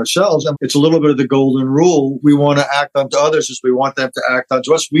impact on ourselves. And it's a little bit of the golden rule. We want to act unto others as we want them to act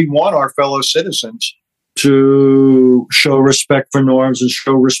unto us. We want our fellow citizens to show respect for norms and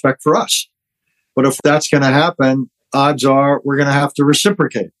show respect for us. But if that's going to happen, odds are we're going to have to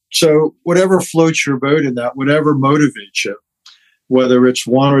reciprocate. So whatever floats your boat in that, whatever motivates you, whether it's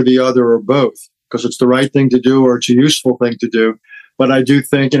one or the other or both, because it's the right thing to do or it's a useful thing to do. But I do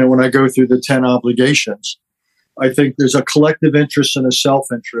think, when I go through the 10 obligations, I think there's a collective interest and a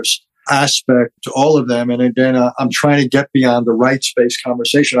self-interest aspect to all of them. And again, I'm trying to get beyond the rights-based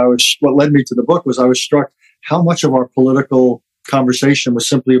conversation. What led me to the book was I was struck how much of our political conversation was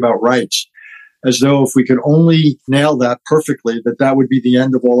simply about rights, as though if we could only nail that perfectly, that would be the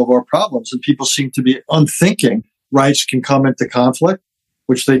end of all of our problems. And people seem to be unthinking rights can come into conflict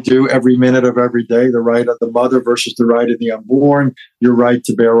which they do every minute of every day, the right of the mother versus the right of the unborn, your right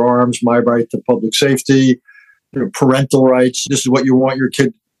to bear arms, my right to public safety, parental rights. This is what you want your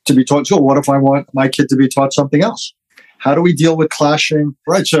kid to be taught. So what if I want my kid to be taught something else? How do we deal with clashing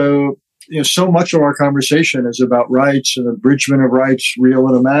rights? So, so much of our conversation is about rights and abridgment of rights, real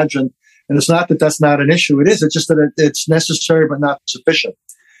and imagined. And it's not that that's not an issue. It is. It's just that it's necessary, but not sufficient.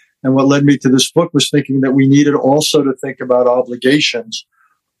 And what led me to this book was thinking that we needed also to think about obligations,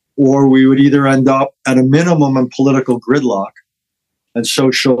 or we would either end up at a minimum in political gridlock and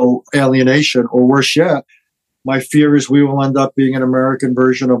social alienation, or worse yet, my fear is we will end up being an American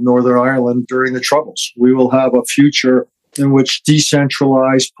version of Northern Ireland during the Troubles. We will have a future in which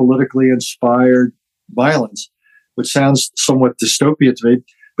decentralized, politically inspired violence, which sounds somewhat dystopian to me,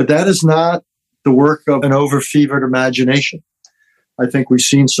 but that is not the work of an overfevered imagination. I think we've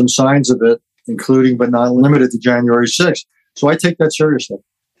seen some signs of it, including but not limited to January 6th. So I take that seriously.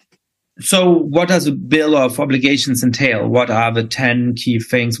 So what does a bill of obligations entail? What are the 10 key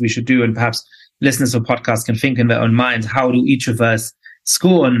things we should do? And perhaps listeners of podcasts can think in their own minds, how do each of us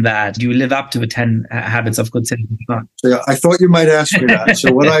score on that? Do you live up to the 10 habits of good citizens? Yeah, I thought you might ask me that.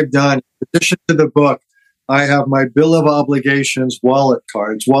 So what I've done, in addition to the book, I have my bill of obligations wallet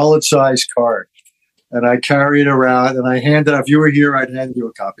size card. And I carry it around and I hand it. If you were here, I'd hand you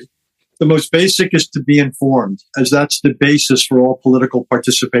a copy. The most basic is to be informed, as that's the basis for all political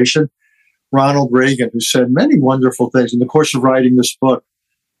participation. Ronald Reagan, who said many wonderful things in the course of writing this book,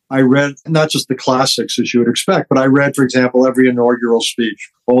 I read not just the classics as you would expect, but I read, for example, every inaugural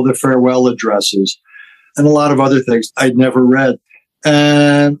speech, all the farewell addresses, and a lot of other things I'd never read.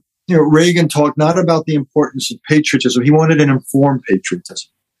 And, Reagan talked not about the importance of patriotism. He wanted an informed patriotism.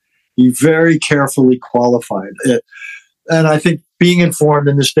 He very carefully qualified it. And I think being informed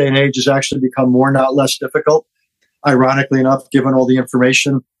in this day and age has actually become more, not less difficult. Ironically enough, given all the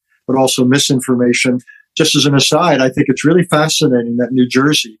information, but also misinformation. Just as an aside, I think it's really fascinating that New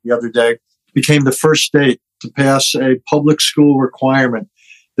Jersey the other day became the first state to pass a public school requirement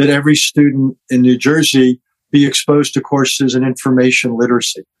that every student in New Jersey be exposed to courses in information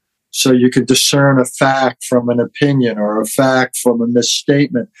literacy. So you can discern a fact from an opinion or a fact from a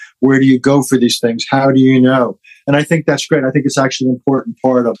misstatement. Where do you go for these things? How do you know? And I think that's great. I think it's actually an important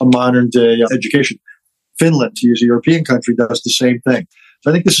part of a modern day education. Finland, to use a European country, does the same thing.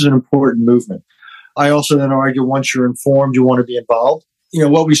 So I think this is an important movement. I also then argue once you're informed, you want to be involved.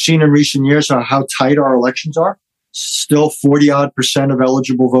 What we've seen in recent years are how tight our elections are. Still 40% of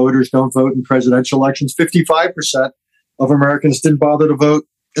eligible voters don't vote in presidential elections. 55% of Americans didn't bother to vote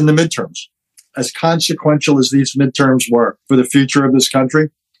in the midterms, as consequential as these midterms were for the future of this country.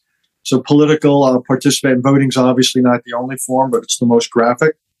 So political participant voting is obviously not the only form, but it's the most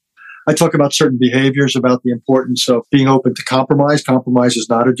graphic. I talk about certain behaviors, about the importance of being open to compromise. Compromise is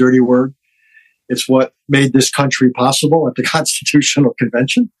not a dirty word. It's what made this country possible at the Constitutional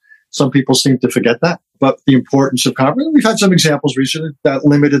Convention. Some people seem to forget that. But the importance of compromise, we've had some examples recently. That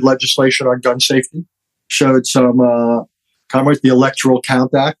limited legislation on gun safety showed some compromise. The Electoral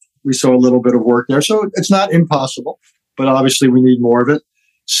Count Act, we saw a little bit of work there. So it's not impossible, but obviously we need more of it.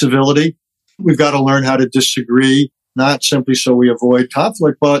 Civility, we've got to learn how to disagree, not simply so we avoid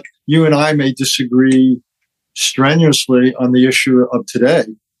conflict, but you and I may disagree strenuously on the issue of today,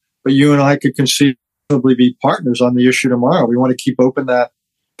 but you and I could conceivably be partners on the issue tomorrow. We want to keep open that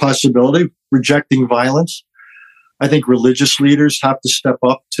possibility, rejecting violence. I think religious leaders have to step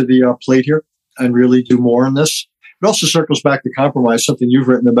up to the plate here and really do more in this. It also circles back to compromise, something you've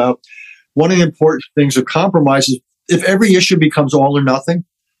written about. One of the important things of compromise is if every issue becomes all or nothing,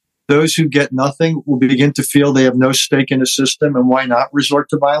 those who get nothing will begin to feel they have no stake in the system, and why not resort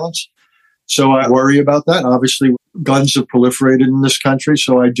to violence? So I worry about that. Obviously, guns have proliferated in this country,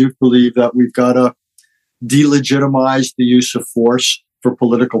 so I do believe that we've got to delegitimize the use of force for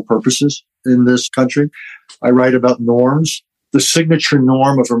political purposes in this country. I write about norms. The signature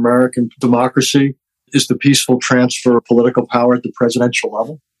norm of American democracy is the peaceful transfer of political power at the presidential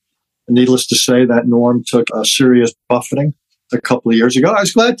level. And needless to say, that norm took a serious buffeting a couple of years ago. I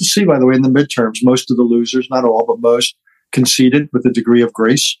was glad to see, by the way, in the midterms, most of the losers, not all, but most, conceded with a degree of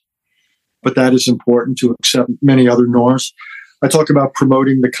grace. But that is important to accept many other norms. I talk about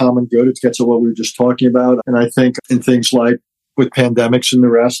promoting the common good. It gets to what we were just talking about. And I think in things like with pandemics and the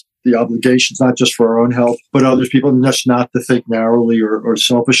rest, the obligations, not just for our own health, but other people, just not to think narrowly or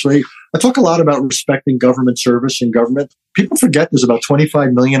selfishly. I talk a lot about respecting government service and government. People forget there's about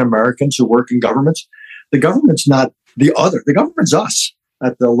 25 million Americans who work in governments. The government's not the other. The government's us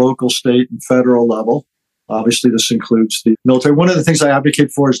at the local, state, and federal level. Obviously, this includes the military. One of the things I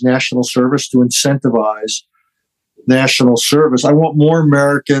advocate for is national service to incentivize national service. I want more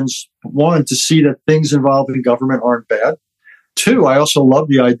Americans, one, to see that things involving government aren't bad. Two, I also love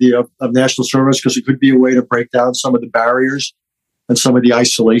the idea of national service because it could be a way to break down some of the barriers and some of the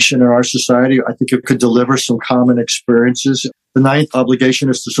isolation in our society. I think it could deliver some common experiences. The ninth obligation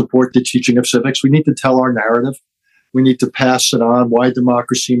is to support the teaching of civics. We need to tell our narrative. We need to pass it on, why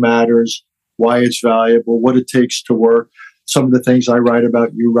democracy matters, why it's valuable, what it takes to work. Some of the things I write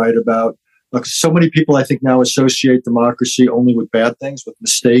about, you write about. Look, so many people, I think, now associate democracy only with bad things, with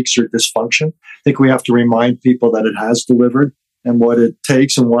mistakes or dysfunction. I think we have to remind people that it has delivered and what it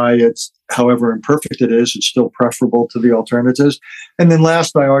takes and why it's, however imperfect it is, it's still preferable to the alternatives. And then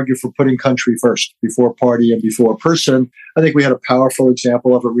last, I argue for putting country first, before party and before person. I think we had a powerful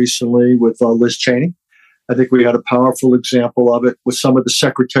example of it recently with Liz Cheney. I think we had a powerful example of it with some of the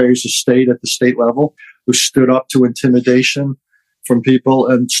secretaries of state at the state level who stood up to intimidation from people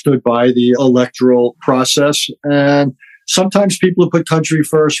and stood by the electoral process. And sometimes people who put country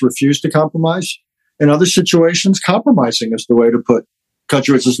first refuse to compromise. In other situations, compromising is the way to put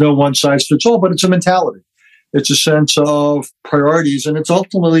country first. There's no one size fits all, but it's a mentality. It's a sense of priorities, and it's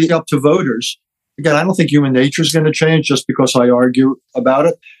ultimately up to voters. Again, I don't think human nature is going to change just because I argue about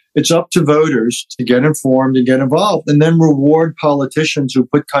it. It's up to voters to get informed and get involved and then reward politicians who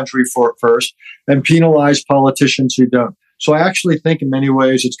put country first and penalize politicians who don't. So I actually think in many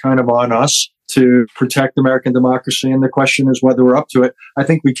ways it's kind of on us to protect American democracy. And the question is whether we're up to it. I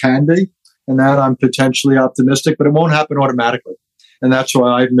think we can be. And that I'm potentially optimistic, but it won't happen automatically. And that's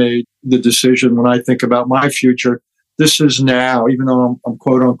why I've made the decision when I think about my future. This is now, even though I'm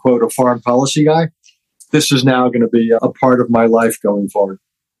quote unquote a foreign policy guy, this is now going to be a part of my life going forward.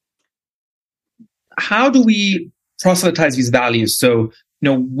 How do we proselytize these values? So,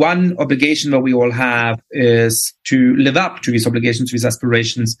 one obligation that we all have is to live up to these obligations, these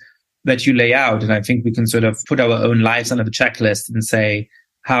aspirations that you lay out. And I think we can sort of put our own lives under the checklist and say,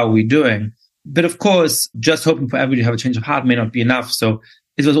 how are we doing? But of course, just hoping for everybody to have a change of heart may not be enough. So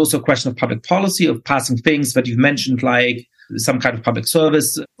it was also a question of public policy, of passing things that you've mentioned, like some kind of public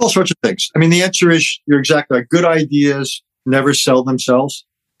service. All sorts of things. I mean, the answer is you're exactly right. Good ideas never sell themselves.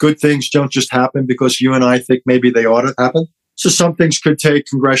 Good things don't just happen because you and I think maybe they ought to happen. So some things could take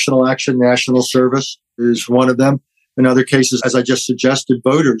congressional action. National service is one of them. In other cases, as I just suggested,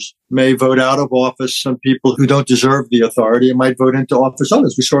 voters may vote out of office some people who don't deserve the authority and might vote into office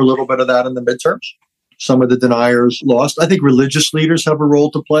others. We saw a little bit of that in the midterms. Some of the deniers lost. I think religious leaders have a role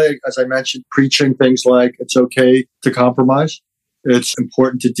to play. As I mentioned, preaching things like it's okay to compromise. It's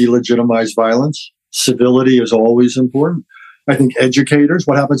important to delegitimize violence. Civility is always important. I think educators,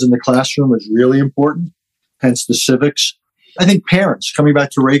 what happens in the classroom is really important, hence the civics. I think parents, coming back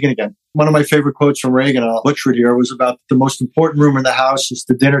to Reagan again, one of my favorite quotes from Reagan, I'll butcher it here, was about the most important room in the house is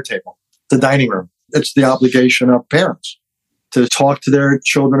the dinner table, the dining room. It's the obligation of parents to talk to their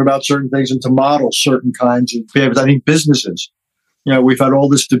children about certain things and to model certain kinds of behaviors. I think businesses, we've had all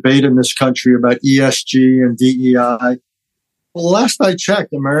this debate in this country about ESG and DEI. Well, last I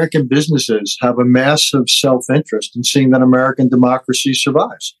checked, American businesses have a massive self-interest in seeing that American democracy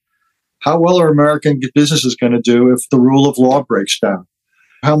survives. How well are American businesses going to do if the rule of law breaks down?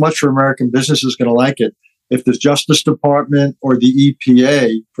 How much are American businesses going to like it if the Justice Department or the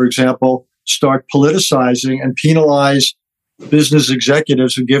EPA, for example, start politicizing and penalize business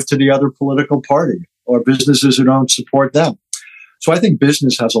executives who give to the other political party or businesses who don't support them? So I think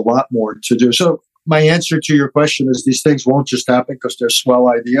business has a lot more to do. So my answer to your question is these things won't just happen because they're swell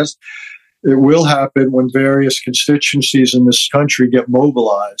ideas. It will happen when various constituencies in this country get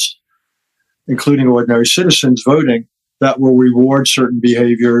mobilized, including ordinary citizens voting, that will reward certain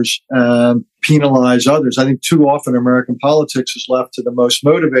behaviors and penalize others. I think too often American politics is left to the most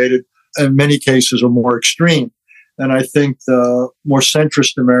motivated, in many cases are more extreme. And I think the more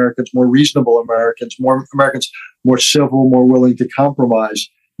centrist Americans, more reasonable Americans, more civil, more willing to compromise,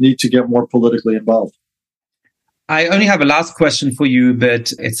 need to get more politically involved. I only have a last question for you,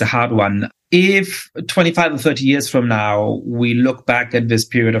 but it's a hard one. If 25 or 30 years from now, we look back at this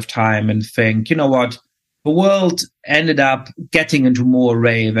period of time and think, you know what, the world ended up getting into more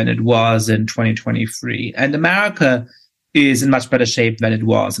array than it was in 2023. And America is in much better shape than it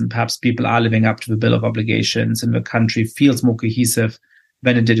was. And perhaps people are living up to the Bill of Obligations and the country feels more cohesive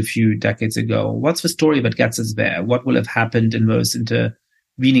than it did a few decades ago. What's the story that gets us there? What will have happened in those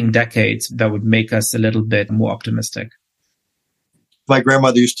intervening decades that would make us a little bit more optimistic? My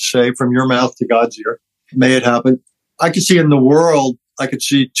grandmother used to say, from your mouth to God's ear, may it happen. I could see in the world, I could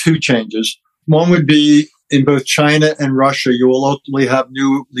see two changes. One would be in both China and Russia, you will ultimately have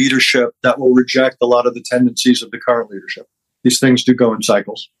new leadership that will reject a lot of the tendencies of the current leadership. These things do go in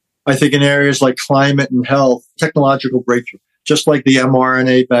cycles. I think in areas like climate and health, technological breakthrough, just like the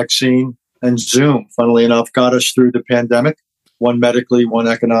mRNA vaccine and Zoom, funnily enough, got us through the pandemic, one medically, one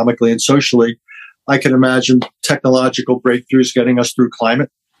economically and socially. I can imagine technological breakthroughs getting us through climate,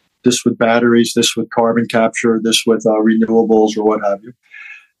 this with batteries, this with carbon capture, this with renewables or what have you.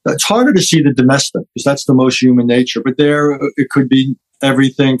 It's harder to see the domestic because that's the most human nature. But there, it could be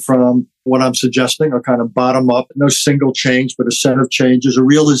everything from what I'm suggesting, a kind of bottom up, no single change, but a set of changes, a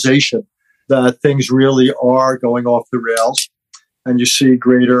realization that things really are going off the rails. And you see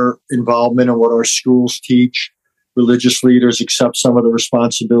greater involvement in what our schools teach. Religious leaders accept some of the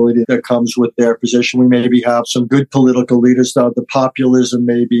responsibility that comes with their position. We maybe have some good political leaders, though the populism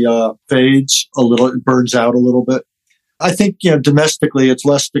maybe fades a little, it burns out a little bit. I think, domestically, it's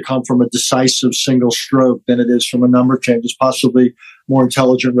less to come from a decisive single stroke than it is from a number of changes, possibly more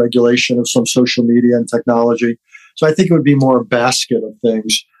intelligent regulation of some social media and technology. So I think it would be more a basket of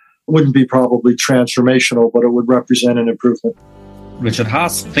things. It wouldn't be probably transformational, but it would represent an improvement. Richard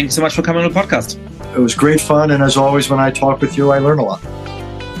Haass, thank you so much for coming on the podcast. It was great fun. And as always, when I talk with you, I learn a lot.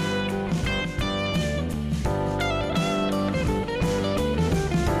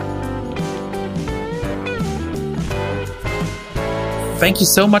 Thank you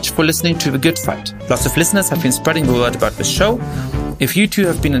so much for listening to The Good Fight. Lots of listeners have been spreading the word about the show. If you too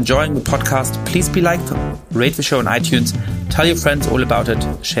have been enjoying the podcast, please be like, rate the show on iTunes, tell your friends all about it,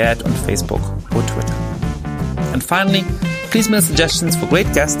 share it on Facebook or Twitter. And finally, please mail suggestions for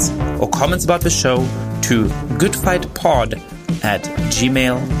great guests or comments about the show to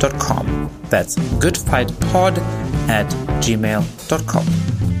goodfightpod@gmail.com. That's goodfightpod@gmail.com.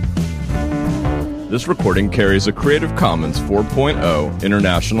 This recording carries a Creative Commons 4.0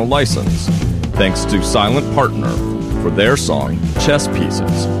 international license. Thanks to Silent Partner for their song, Chess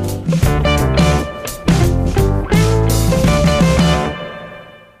Pieces.